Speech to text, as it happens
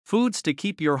Foods to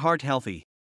keep your heart healthy.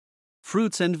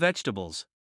 Fruits and vegetables.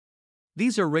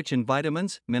 These are rich in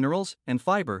vitamins, minerals, and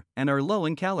fiber, and are low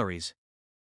in calories.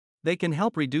 They can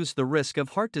help reduce the risk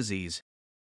of heart disease.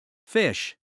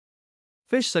 Fish.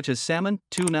 Fish such as salmon,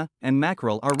 tuna, and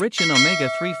mackerel are rich in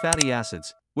omega-3 fatty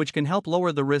acids, which can help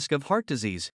lower the risk of heart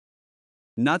disease.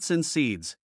 Nuts and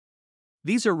seeds.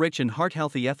 These are rich in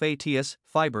heart-healthy fats,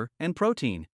 fiber, and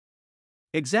protein.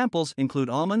 Examples include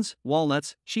almonds,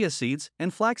 walnuts, chia seeds,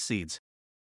 and flax seeds.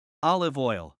 Olive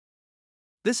oil.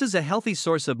 This is a healthy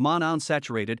source of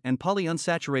monounsaturated and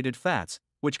polyunsaturated fats,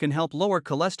 which can help lower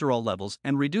cholesterol levels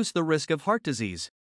and reduce the risk of heart disease.